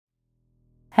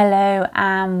Hello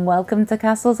and welcome to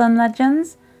Castles and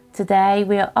Legends. Today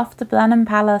we are off to Blenheim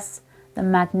Palace, the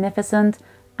magnificent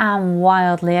and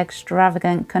wildly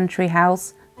extravagant country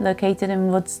house located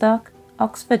in Woodstock,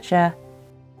 Oxfordshire.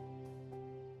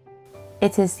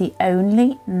 It is the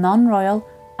only non-royal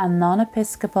and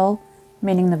non-episcopal,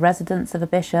 meaning the residence of a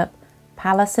bishop,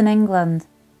 palace in England.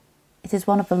 It is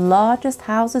one of the largest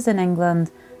houses in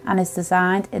England and is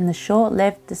designed in the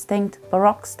short-lived distinct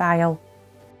baroque style.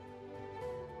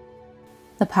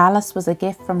 The palace was a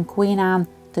gift from Queen Anne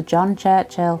to John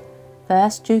Churchill,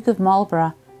 1st Duke of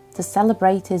Marlborough, to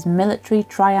celebrate his military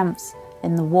triumphs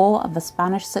in the War of the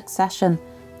Spanish Succession,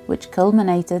 which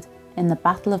culminated in the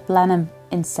Battle of Blenheim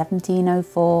in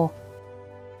 1704.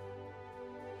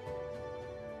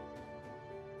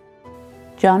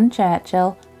 John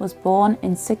Churchill was born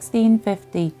in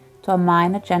 1650 to a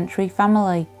minor gentry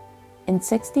family. In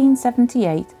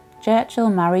 1678, Churchill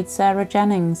married Sarah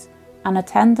Jennings, an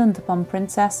attendant upon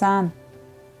Princess Anne.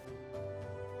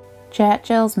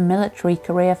 Churchill's military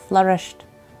career flourished,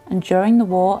 and during the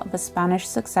War of the Spanish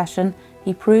Succession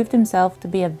he proved himself to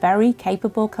be a very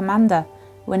capable commander,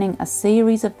 winning a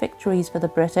series of victories for the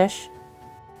British.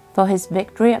 For his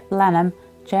victory at Blenheim,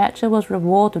 Churchill was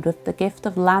rewarded with the gift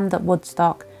of land at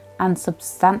Woodstock and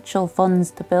substantial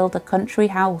funds to build a country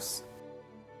house.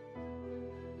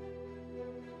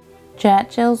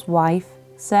 Churchill's wife,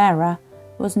 Sarah,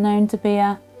 was known to be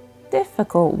a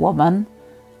difficult woman,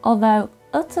 although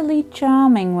utterly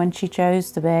charming when she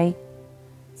chose to be.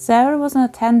 Sarah was an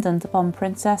attendant upon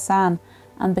Princess Anne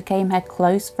and became her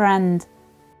close friend.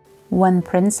 When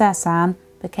Princess Anne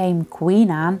became Queen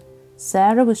Anne,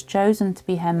 Sarah was chosen to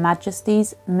be Her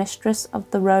Majesty's Mistress of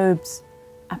the Robes,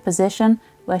 a position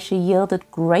where she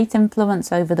yielded great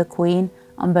influence over the Queen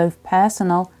on both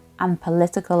personal and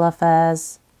political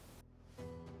affairs.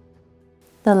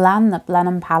 The land that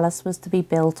Blenheim Palace was to be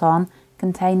built on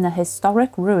contained the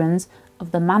historic ruins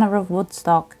of the Manor of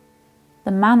Woodstock.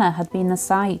 The manor had been the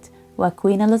site where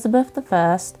Queen Elizabeth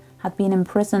I had been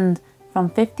imprisoned from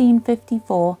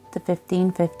 1554 to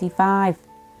 1555.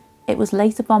 It was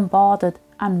later bombarded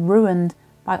and ruined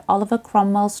by Oliver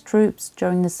Cromwell's troops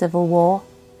during the Civil War.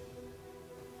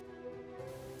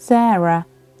 Sarah,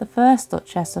 the first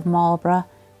Duchess of Marlborough,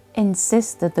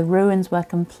 insisted the ruins were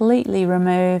completely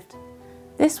removed.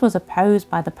 This was opposed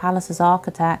by the palace's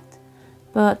architect,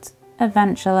 but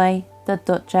eventually the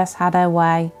Duchess had her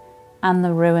way and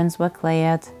the ruins were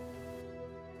cleared.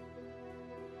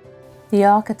 The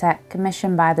architect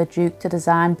commissioned by the Duke to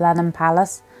design Blenheim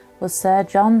Palace was Sir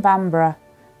John Vanbrugh,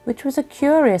 which was a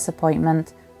curious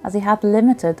appointment as he had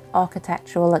limited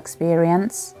architectural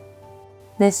experience.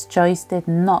 This choice did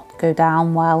not go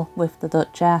down well with the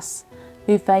Duchess,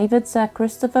 who favoured Sir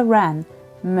Christopher Wren,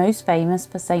 most famous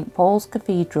for St Paul's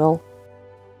Cathedral.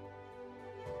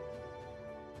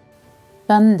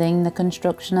 Funding the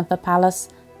construction of the palace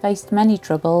faced many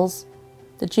troubles.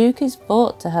 The Duke is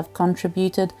thought to have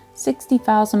contributed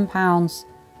 £60,000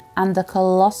 and a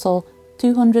colossal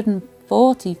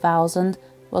 £240,000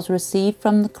 was received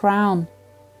from the Crown.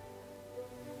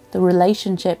 The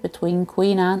relationship between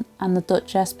Queen Anne and the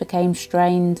Duchess became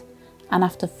strained, and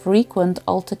after frequent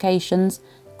altercations,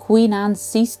 Queen Anne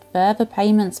ceased further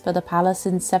payments for the palace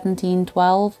in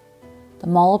 1712. The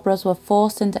Marlboroughs were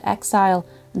forced into exile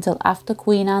until after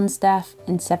Queen Anne's death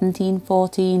in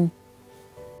 1714.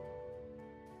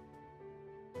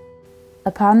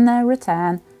 Upon their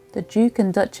return, the Duke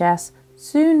and Duchess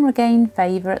soon regained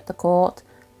favour at the court,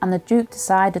 and the Duke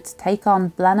decided to take on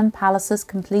Blenheim Palace's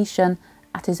completion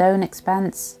at his own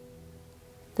expense.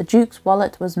 The Duke's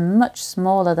wallet was much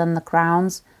smaller than the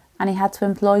Crown's, and he had to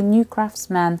employ new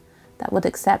craftsmen that would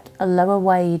accept a lower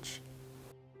wage.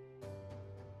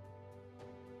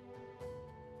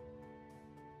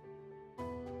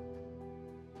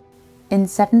 In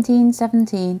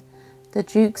 1717, the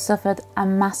Duke suffered a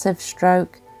massive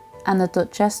stroke, and the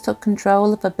Duchess took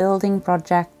control of a building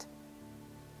project.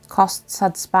 Costs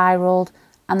had spiralled,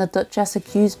 and the Duchess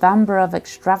accused Vanbrugh of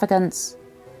extravagance.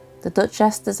 The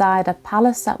Duchess desired a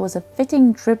palace that was a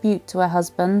fitting tribute to her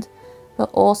husband, but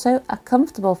also a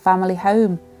comfortable family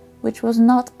home, which was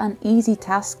not an easy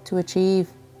task to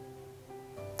achieve.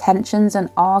 Tensions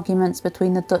and arguments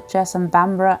between the Duchess and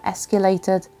Vanbrugh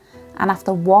escalated, and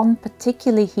after one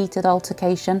particularly heated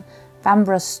altercation,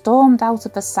 Vanbrugh stormed out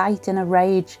of the site in a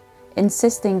rage,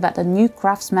 insisting that the new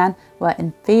craftsmen were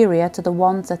inferior to the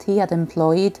ones that he had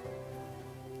employed.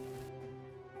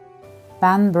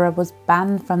 Vanbrugh was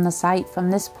banned from the site from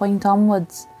this point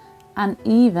onwards, and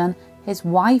even his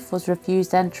wife was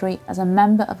refused entry as a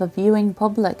member of a viewing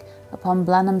public upon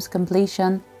Blenheim's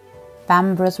completion.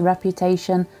 Vanbrugh's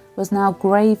reputation was now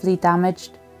gravely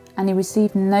damaged, and he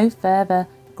received no further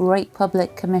great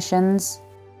public commissions.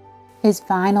 His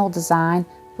final design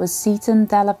was Seaton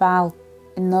de la Balle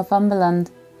in Northumberland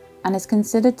and is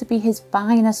considered to be his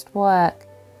finest work,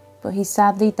 but he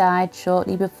sadly died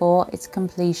shortly before its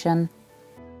completion.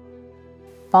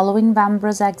 Following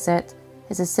Vanbragh's exit,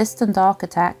 his assistant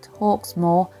architect,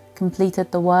 Hawksmoor,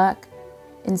 completed the work.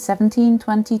 In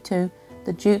 1722,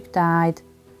 the Duke died,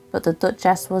 but the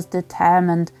Duchess was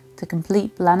determined to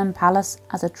complete Blenheim Palace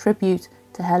as a tribute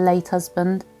to her late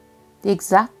husband. The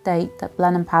exact date that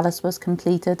Blenheim Palace was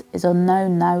completed is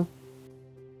unknown now.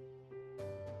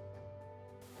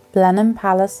 Blenheim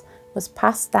Palace was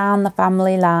passed down the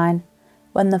family line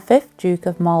when the 5th Duke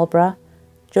of Marlborough,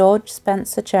 George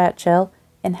Spencer Churchill,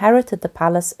 inherited the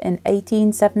palace in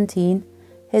 1817.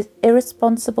 His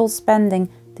irresponsible spending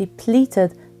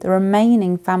depleted the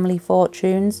remaining family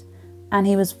fortunes, and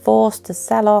he was forced to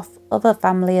sell off other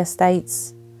family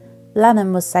estates.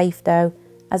 Blenheim was safe though,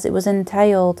 as it was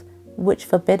entailed, which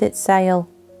forbid its sale.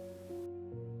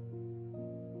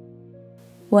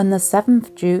 When the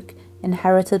 7th Duke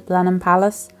inherited Blenheim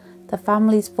Palace, the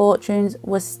family's fortunes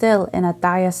were still in a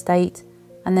dire state,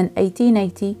 and in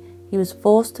 1880 he was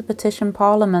forced to petition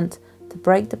Parliament to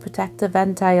break the protective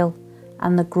entail,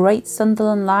 and the great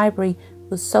Sunderland Library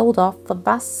was sold off for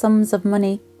vast sums of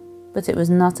money, but it was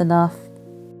not enough.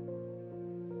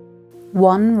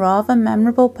 One rather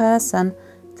memorable person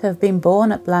to have been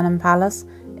born at Blenheim Palace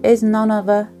is none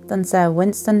other than Sir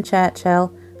Winston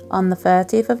Churchill on the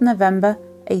 30th of November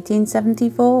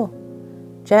 1874.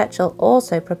 Churchill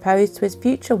also proposed to his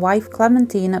future wife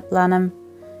Clementine at Blenheim.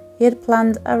 He had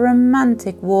planned a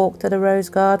romantic walk to the Rose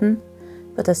Garden,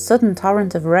 but a sudden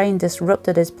torrent of rain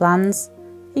disrupted his plans.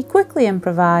 He quickly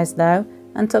improvised though,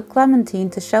 and took Clementine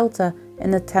to shelter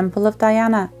in the Temple of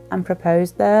Diana and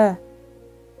proposed there.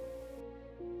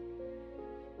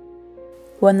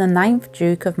 When the 9th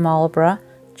Duke of Marlborough,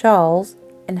 Charles,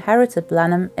 inherited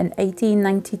Blenheim in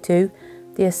 1892,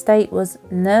 the estate was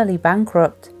nearly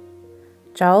bankrupt.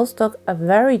 Charles took a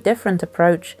very different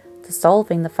approach to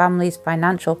solving the family's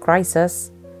financial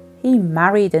crisis. He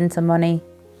married into money.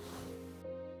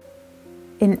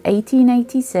 In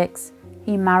 1886,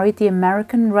 he married the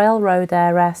American railroad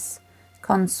heiress,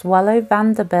 Consuelo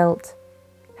Vanderbilt.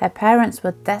 Her parents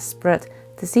were desperate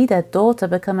to see their daughter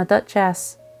become a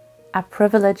duchess, a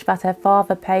privilege that her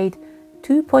father paid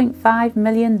 $2.5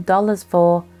 million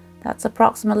for. That's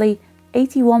approximately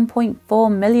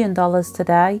 $81.4 million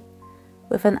today,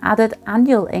 with an added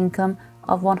annual income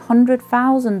of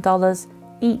 $100,000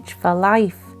 each for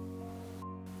life.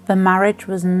 The marriage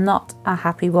was not a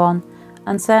happy one,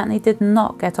 and certainly did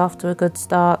not get off to a good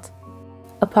start.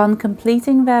 Upon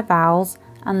completing their vows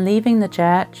and leaving the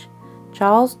church,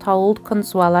 Charles told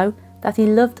Consuelo that he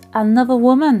loved another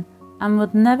woman and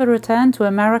would never return to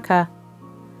America.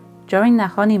 During their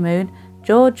honeymoon,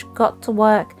 George got to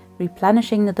work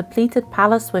replenishing the depleted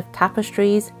palace with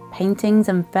tapestries, paintings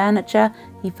and furniture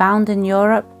he found in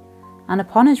Europe, and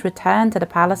upon his return to the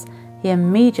palace he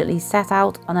immediately set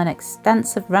out on an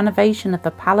extensive renovation of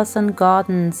the palace and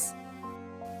gardens.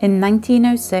 In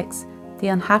 1906, the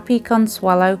unhappy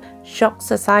Consuelo shocked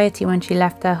society when she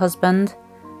left her husband.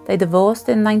 They divorced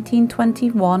in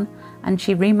 1921 and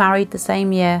she remarried the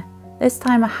same year. This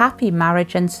time a happy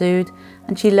marriage ensued,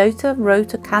 and she later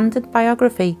wrote a candid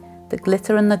biography, The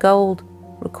Glitter and the Gold,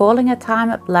 recalling her time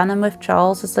at Blenheim with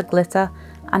Charles as the glitter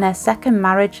and her second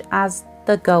marriage as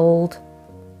the gold.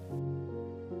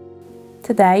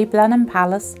 Today, Blenheim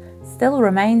Palace still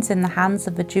remains in the hands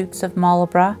of the Dukes of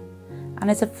Marlborough and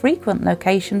is a frequent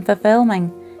location for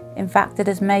filming. In fact, it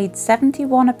has made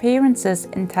 71 appearances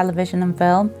in television and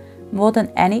film, more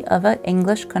than any other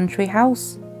English country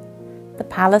house. The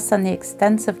palace and the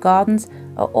extensive gardens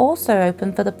are also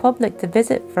open for the public to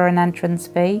visit for an entrance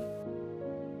fee.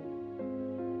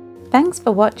 Thanks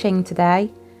for watching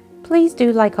today. Please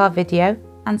do like our video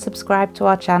and subscribe to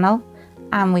our channel,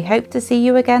 and we hope to see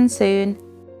you again soon.